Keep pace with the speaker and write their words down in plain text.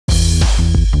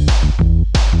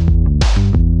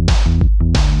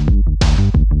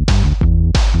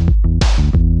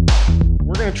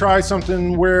try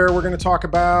something where we're going to talk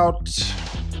about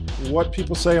what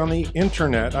people say on the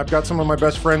internet. I've got some of my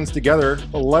best friends together.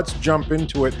 Let's jump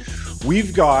into it.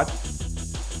 We've got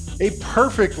a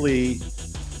perfectly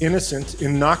innocent,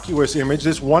 innocuous image,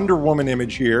 this Wonder Woman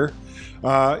image here.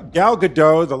 Gal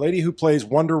Gadot, the lady who plays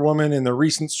Wonder Woman in the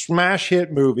recent smash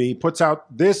hit movie, puts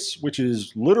out this, which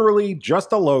is literally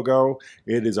just a logo.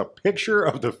 It is a picture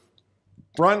of the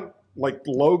front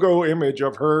logo image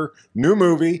of her new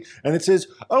movie, and it says,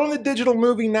 own the digital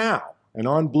movie now and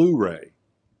on Blu-ray,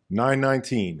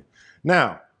 $9.19.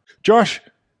 Now, Josh,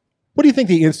 what do you think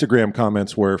the Instagram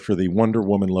comments were for the Wonder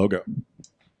Woman logo?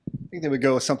 I think they would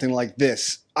go with something like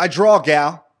this. I draw,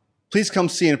 gal. Please come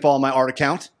see and follow my art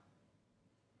account.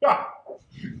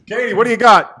 Katie, what do you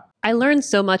got? I learned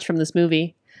so much from this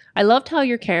movie. I loved how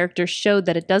your character showed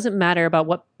that it doesn't matter about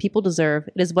what people deserve,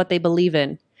 it is what they believe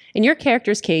in. In your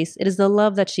character's case, it is the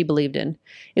love that she believed in.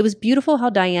 It was beautiful how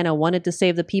Diana wanted to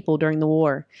save the people during the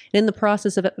war, and in the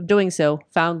process of doing so,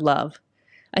 found love.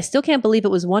 I still can't believe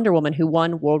it was Wonder Woman who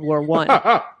won World War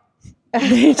I.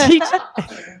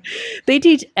 They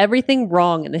teach everything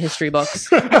wrong in the history books.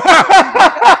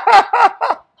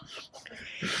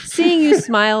 Seeing you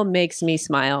smile makes me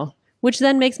smile, which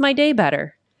then makes my day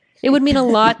better. It would mean a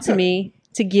lot to me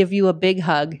to give you a big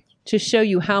hug to show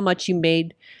you how much you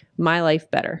made my life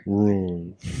better.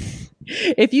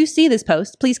 If you see this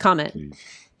post, please comment.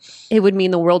 It would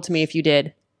mean the world to me if you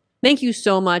did. Thank you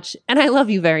so much, and I love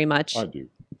you very much. I do.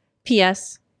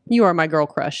 P.S. You are my girl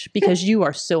crush because you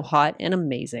are so hot and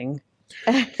amazing.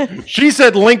 She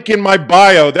said link in my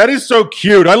bio. That is so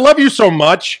cute. I love you so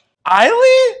much.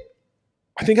 Eiley?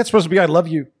 I think that's supposed to be I love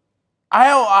you.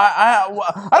 I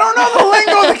don't know the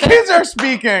lingo the kids are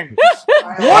speaking.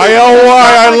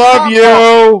 I love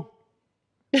you.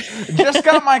 Just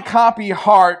got my copy.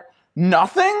 Heart,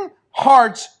 nothing.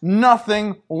 Hearts,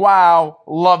 nothing. Wow,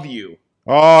 love you.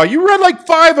 Oh, you read like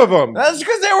 5 of them. That's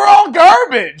because they were all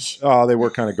garbage. Oh, they were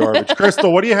kind of garbage.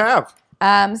 Krystle, what do you have?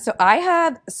 So I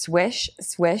have swish,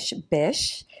 swish,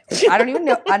 bish, which I don't even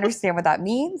understand what that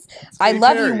means. I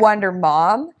love you, Wonder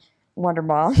Mom. Wonder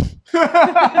Mom.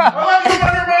 I love you,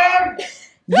 Wonder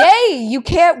Mom. Yay, you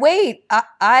can't wait.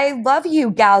 I love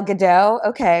you, Gal Gadot.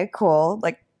 Okay, cool.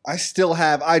 Like, I still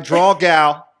have, I draw,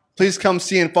 gal. Please come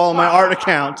see and follow my art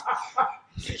account.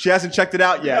 She hasn't checked it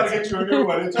out yet. Get you a new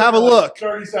one. Have a look.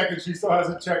 30 seconds. She still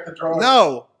hasn't checked the drawing.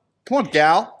 No. Come on,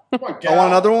 gal. Come on, gal. I want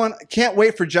another one. I can't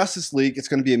wait for Justice League. It's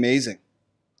going to be amazing.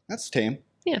 That's tame.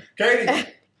 Yeah. Katie.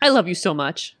 I love you so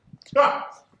much. Come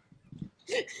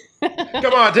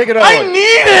on, take it over. I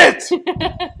need it.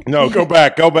 No, go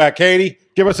back. Go back. Katie,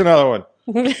 give us another one.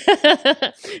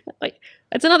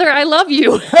 It's another I love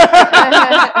you.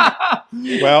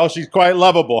 Well, she's quite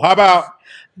lovable. How about...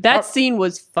 That scene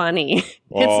was funny.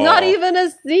 It's not even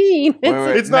a scene.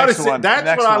 It's not a scene.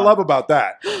 That's what I love about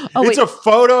that. Oh, it's a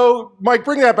photo. Mike,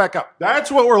 bring that back up.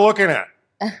 That's what we're looking at.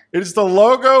 It's the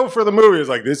logo for the movie. It's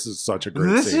like, this is such a great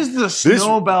scene. This is the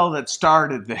snowball that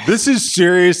started this. This is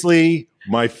seriously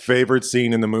my favorite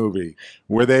scene in the movie,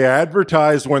 where they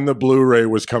advertised when the Blu-ray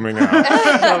was coming out.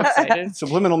 I'm so excited.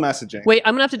 Subliminal messaging. Wait,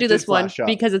 I'm going to have to do this one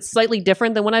because it's slightly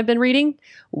different than what I've been reading.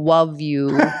 Love you.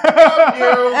 Love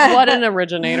you. What an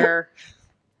originator.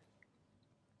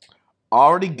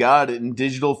 Already got it in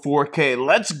digital 4K.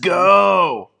 Let's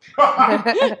go.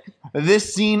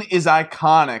 This scene is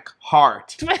iconic.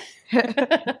 Heart.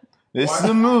 This is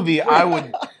a movie I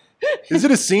would... Is it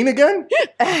a scene again?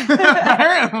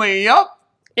 Apparently, yup.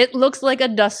 It looks like a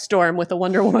dust storm with a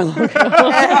Wonder Woman logo.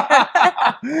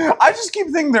 I just keep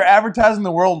thinking they're advertising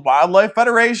the World Wildlife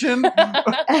Federation.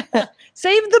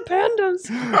 Save the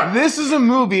pandas. This is a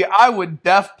movie I would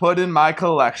put in my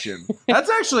collection.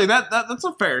 That's actually that's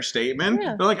a fair statement.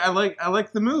 Yeah. They're like, I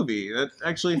like the movie. That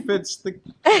actually fits the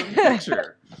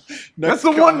picture. That's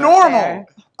the one normal. There.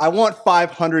 I want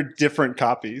 500 different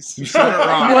copies. You said it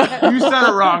wrong. You said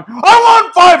it wrong. I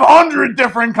want 500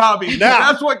 different copies.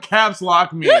 Now. That's what caps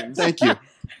lock means. Thank you.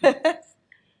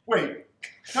 Wait,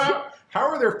 how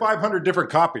are there 500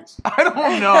 different copies? I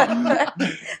don't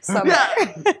know. Yeah.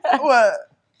 What?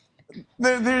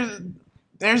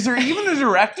 There's there even a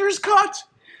director's cut?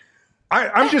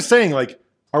 I'm just saying, like,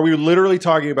 are we literally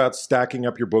talking about stacking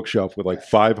up your bookshelf with like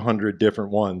 500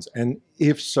 different ones? And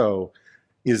if so,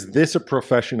 is this a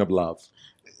profession of love?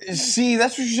 See,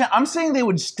 that's what you're saying. I'm saying they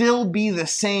would still be the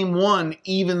same one,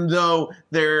 even though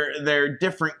they're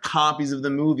different copies of the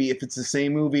movie. If it's the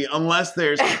same movie, unless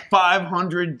there's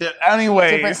 500.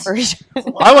 Anyways,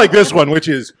 I like this one, which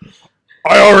is,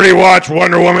 I already watched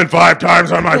Wonder Woman 5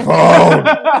 times on my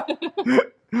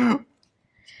phone.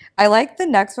 I like the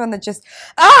next one that just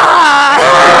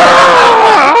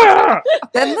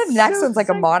Then the next one's like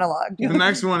a monologue. The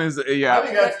next one is I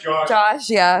think that's Josh. Josh,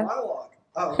 yeah. Monologue.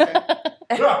 Oh, okay.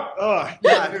 Oh,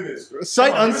 yeah. do this.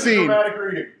 Sight Come on, unseen. dramatic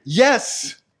reading.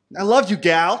 Yes. I love you,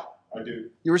 Gal. I do.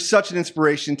 You were such an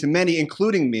inspiration to many,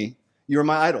 including me. You are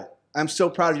my idol. I'm so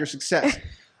proud of your success.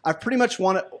 I've pretty much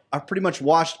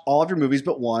watched all of your movies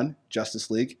but one, Justice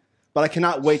League, but I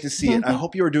cannot wait to see it. I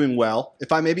hope you are doing well.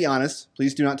 If I may be honest,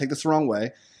 please do not take this the wrong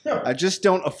way. Yeah. I just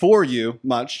don't afford you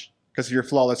much because of your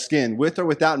flawless skin. With or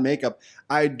without makeup,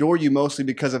 I adore you mostly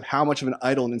because of how much of an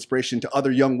idol and inspiration to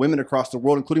other young women across the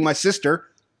world, including my sister.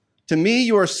 To me,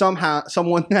 you are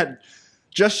someone that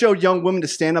just showed young women to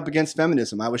stand up against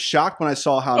feminism. I was shocked when I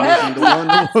saw how amazing the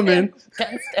Wonder Woman. What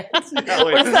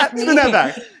does that mean? Spin that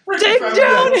back. Take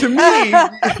down. To me,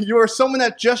 you are someone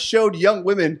that just showed young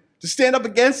women to stand up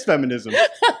against feminism.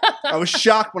 I was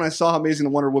shocked when I saw how amazing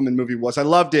the Wonder Woman movie was. I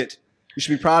loved it. You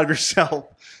should be proud of yourself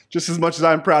just as much as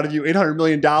I'm proud of you. $800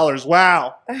 million.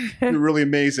 Wow. You're really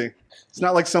amazing. It's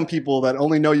not like some people that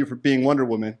only know you for being Wonder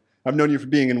Woman. I've known you for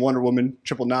being in Wonder Woman,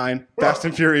 999, Fast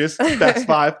and Furious, Fast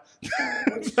 5,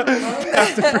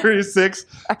 Fast and Furious 6,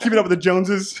 Keeping Up with the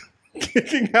Joneses,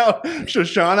 kicking out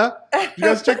Shoshana. You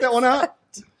guys check that one out?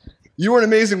 You are an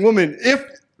amazing woman.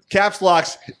 Caps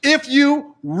locks, if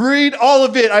you read all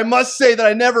of it, I must say that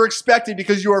I never expected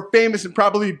because you are famous and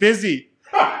probably busy.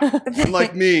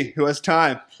 Unlike me, who has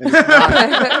time. And is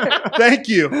not. Thank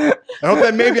you. I hope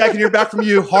that maybe I can hear back from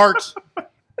you, heart.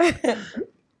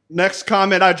 Next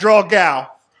comment, I draw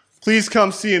Gal. Please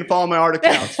come see and follow my art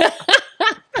account.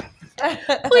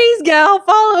 Please, Gal,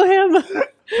 follow him.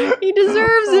 He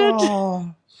deserves it.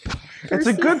 Oh. It's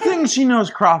a good thing she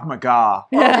knows Krav Maga.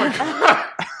 Yeah.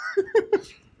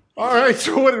 All right,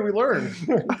 so what did we learn?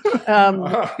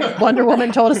 Wonder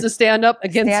Woman told us to stand up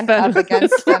against feminism.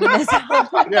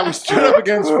 Yeah, we stood up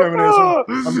against feminism.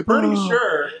 I'm pretty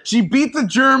sure. She beat the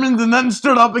Germans and then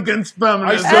stood up against I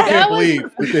feminism. still can't believe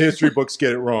that the history books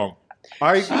get it wrong.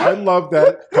 I love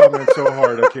that comment so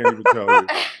hard, I can't even tell you.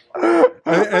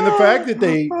 And the fact that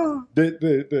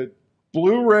the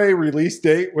Blu-ray release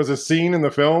date was a scene in the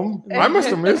film. I must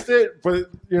have missed it, but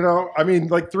I mean,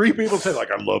 like 3 people said, like,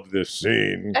 I love this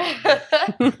scene.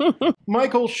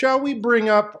 Michael, shall we bring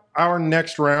up our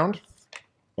next round?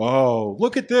 Oh,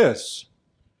 look at this.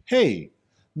 Hey,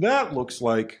 that looks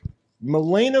like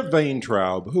Milena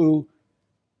Vaintraub, who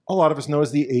a lot of us know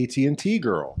as the AT&T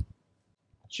girl.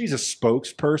 She's a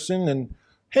spokesperson, and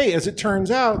hey, as it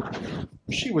turns out,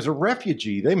 she was a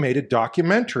refugee. They made a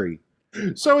documentary.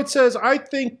 So it says, I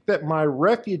think that my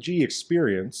refugee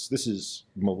experience, this is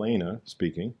Milena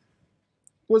speaking,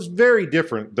 was very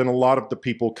different than a lot of the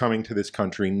people coming to this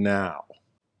country now.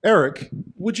 Eric,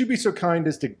 would you be so kind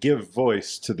as to give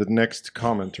voice to the next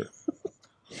commenter?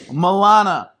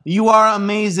 Milana, you are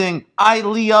amazing. I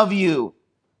love you.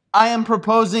 I am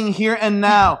proposing here and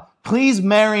now. Please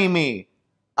marry me.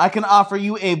 I can offer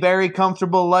you a very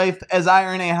comfortable life as I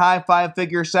earn a high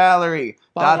 5-figure salary. ...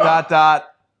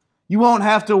 You won't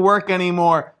have to work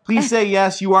anymore. Please say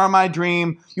yes. You are my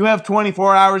dream. You have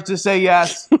 24 hours to say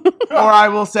yes, or I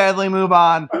will sadly move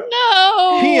on.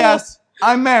 No. P.S.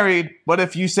 I'm married, but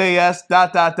if you say yes, ...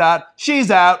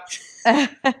 she's out.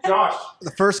 Josh.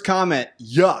 The first comment,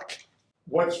 yuck.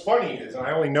 What's funny is, and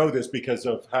I only know this because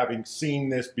of having seen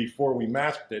this before we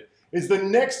masked it, is the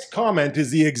next comment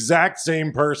is the exact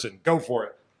same person. Go for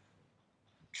it.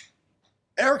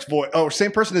 Eric's voice. Oh,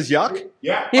 same person as Yuck?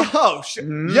 Yeah. Oh,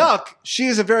 Yuck. She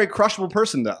is a very crushable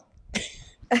person, though.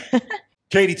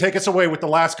 Katie, take us away with the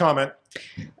last comment.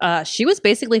 She was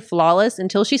basically flawless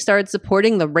until she started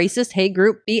supporting the racist hate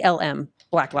group BLM,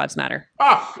 Black Lives Matter.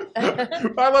 I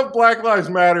love Black Lives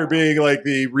Matter being like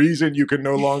the reason you can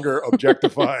no longer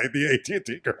objectify the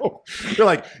AT&T girl. They're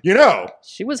like,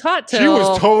 she was hot till... She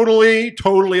was totally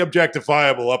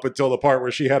objectifiable up until the part where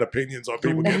she had opinions on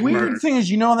people getting Weird murdered. thing is,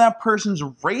 that person's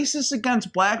racist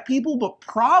against black people, but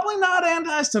probably not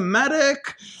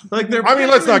anti-Semitic. Like they're.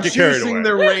 Let's not get carried away.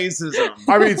 Their racism.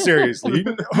 I mean, seriously,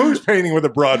 who's painting with a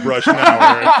broad brush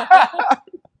now?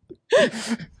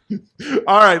 Eric?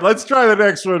 All right, let's try the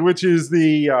next one, which is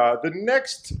the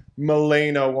next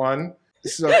Milena one.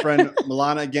 This is our friend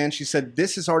Milana again. She said,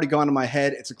 this has already gone to my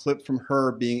head. It's a clip from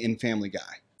her being in Family Guy.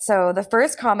 So the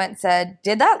first comment said,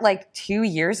 did that like 2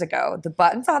 years ago. The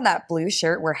buttons on that blue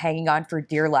shirt were hanging on for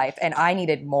dear life, and I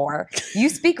needed more. You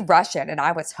speak Russian, and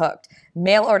I was hooked.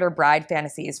 Mail order bride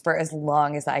fantasies for as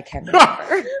long as I can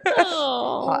remember.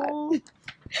 Oh.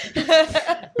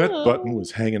 That button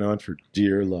was hanging on for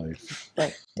dear life.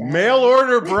 Mail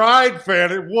order bride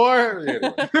fan. What?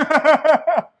 Anyway.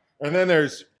 And then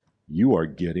there's, you are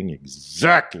getting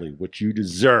exactly what you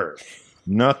deserve.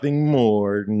 Nothing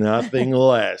more, nothing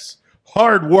less.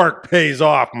 Hard work pays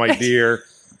off, my dear.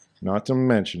 Not to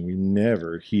mention, we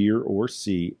never hear or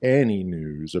see any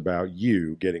news about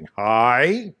you getting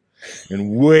high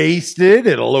and wasted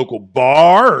at a local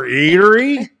bar or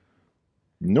eatery.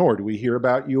 Nor do we hear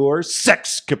about your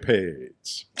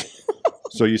sexcapades.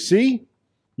 So you see,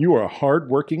 you are a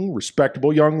hardworking,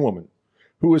 respectable young woman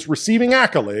who is receiving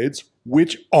accolades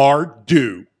which are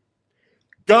due.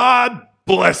 God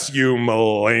bless you,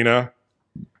 Milena.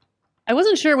 I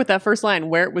wasn't sure with that first line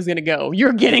where it was going to go.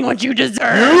 You're getting what you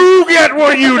deserve. You get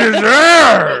what you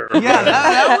deserve. Yeah,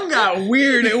 that one got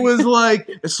weird. It was like,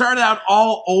 it started out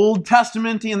all Old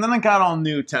Testament-y, and then it got all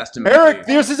New Testament. Eric,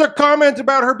 this is a comment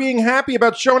about her being happy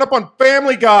about showing up on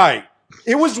Family Guy.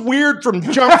 It was weird from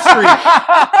Jump Street.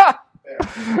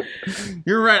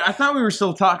 You're right. I thought we were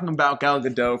still talking about Gal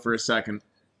Gadot for a second.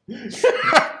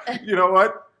 You know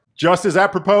what? Just as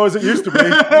apropos as it used to be.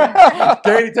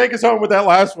 Katie, take us home with that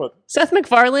last one. Seth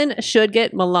MacFarlane should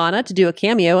get Milana to do a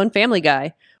cameo on Family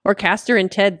Guy or cast her in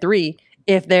Ted 3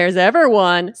 if there's ever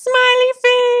one. Smiley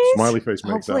face. Smiley face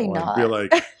makes Hopefully that one. not. Be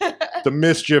like, the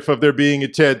mischief of there being a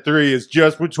Ted 3 is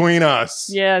just between us.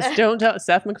 Yes, don't tell.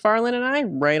 Seth MacFarlane and I,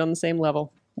 right on the same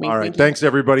level. Wink, All right, winky. thanks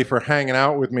everybody for hanging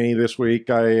out with me this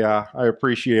week. I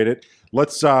appreciate it.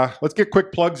 Let's get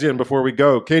quick plugs in before we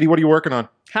go. Katie, what are you working on?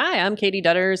 Hi, I'm Katie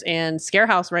Dudders and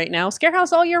Scarehouse right now.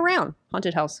 Scarehouse all year round.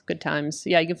 Haunted House, good times.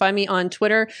 Yeah, you can find me on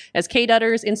Twitter as K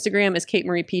Dudders, Instagram as Kate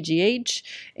Marie PGH,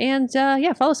 and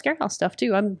yeah, follow Scarehouse stuff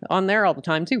too. I'm on there all the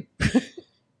time too.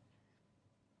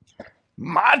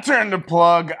 My turn to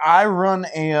plug. I run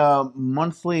a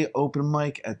monthly open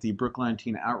mic at the Brookline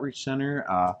Teen Outreach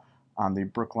Center on the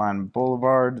Brookline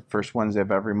Boulevard, first Wednesday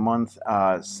of every month.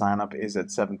 Sign up is at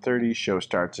 7:30. Show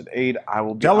starts at 8. I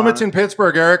will be Tell them it's in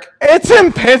Pittsburgh, Eric. It's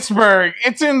in Pittsburgh.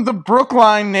 It's in the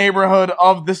Brookline neighborhood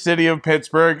of the city of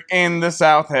Pittsburgh in the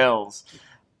South Hills.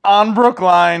 On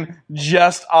Brookline,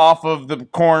 just off of the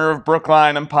corner of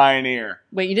Brookline and Pioneer.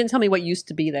 Wait, you didn't tell me what used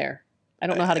to be there. I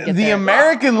don't know how to get The there.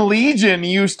 American Legion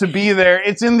used to be there.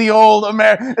 It's in the old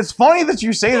It's funny that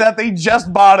you say that. They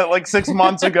just bought it like 6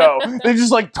 months ago. They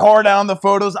just like tore down the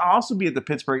photos. I'll also be at the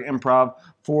Pittsburgh Improv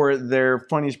for their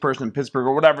Funniest Person in Pittsburgh,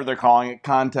 or whatever they're calling it,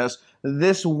 contest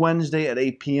this Wednesday at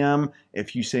 8 p.m.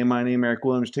 If you say my name, Erick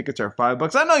Williams, tickets are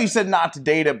 $5. I know you said not to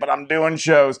date it, but I'm doing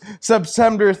shows.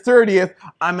 September 30th,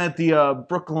 I'm at the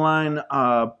Brookline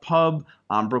Pub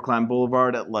on Brookline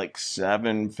Boulevard at like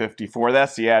 7:54.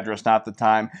 That's the address, not the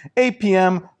time. 8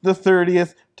 p.m. the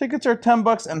 30th. Tickets are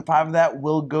 $10, and 5 of that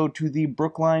will go to the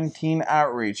Brookline Teen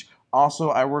Outreach. Also,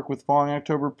 I work with Falling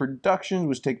October Productions,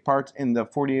 which take part in the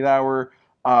 48-hour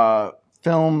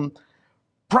film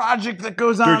project that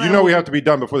goes on. Dude, you know we have to be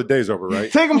done before the day's over,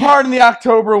 right? Taking part in the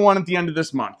October one at the end of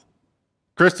this month.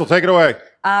 Krystle, take it away.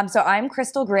 So I'm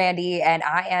Krystle Grandy, and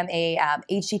I am a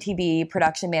HGTV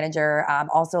production manager,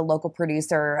 also a local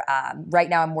producer. Right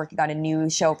now I'm working on a new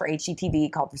show for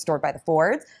HGTV called Restored by the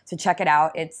Fords. So check it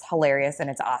out. It's hilarious and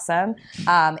it's awesome.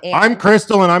 And I'm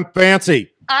Krystle and I'm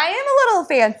fancy. I am a little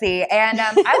fancy, and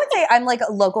I would say I'm like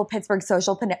a local Pittsburgh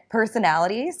social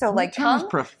personality. So like come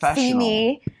see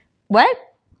me. What?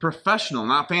 Professional,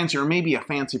 not fancy, or maybe a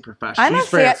fancy professional.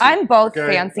 I'm both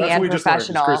Okay? fancy That's and what we just learned, is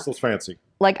professional. Krystle's fancy.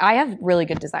 Like I have really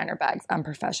good designer bags. I'm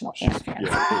professional and fancy.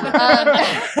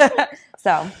 Yeah.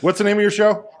 So What's the name of your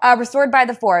show? Restored by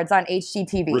the Fords on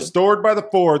HGTV. Restored by the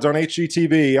Fords on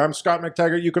HGTV. I'm Scot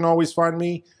MacTaggart. You can always find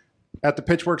me at the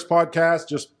Pitchworks Podcast,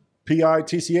 just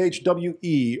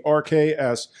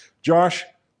PITCHWERKS. Josh,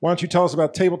 why don't you tell us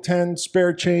about Table 10,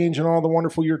 Spare Change, and all the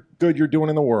wonderful good you're doing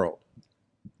in the world?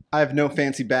 I have no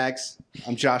fancy bags.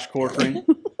 I'm Josh Corcoran.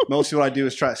 Mostly what I do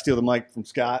is try to steal the mic from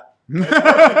Scott.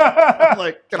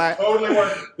 Like, can I? Totally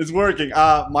working. It's working.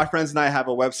 My friends and I have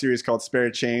a web series called Spare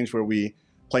Change where we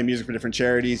play music for different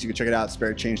charities. You can check it out at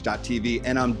sparechange.tv.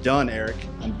 And I'm done, Eric.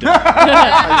 I'm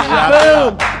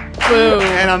done. Boom.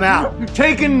 And I'm out.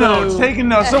 Taking notes.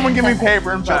 Someone give me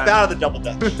paper and pen. Jumped out of the double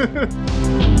dutch.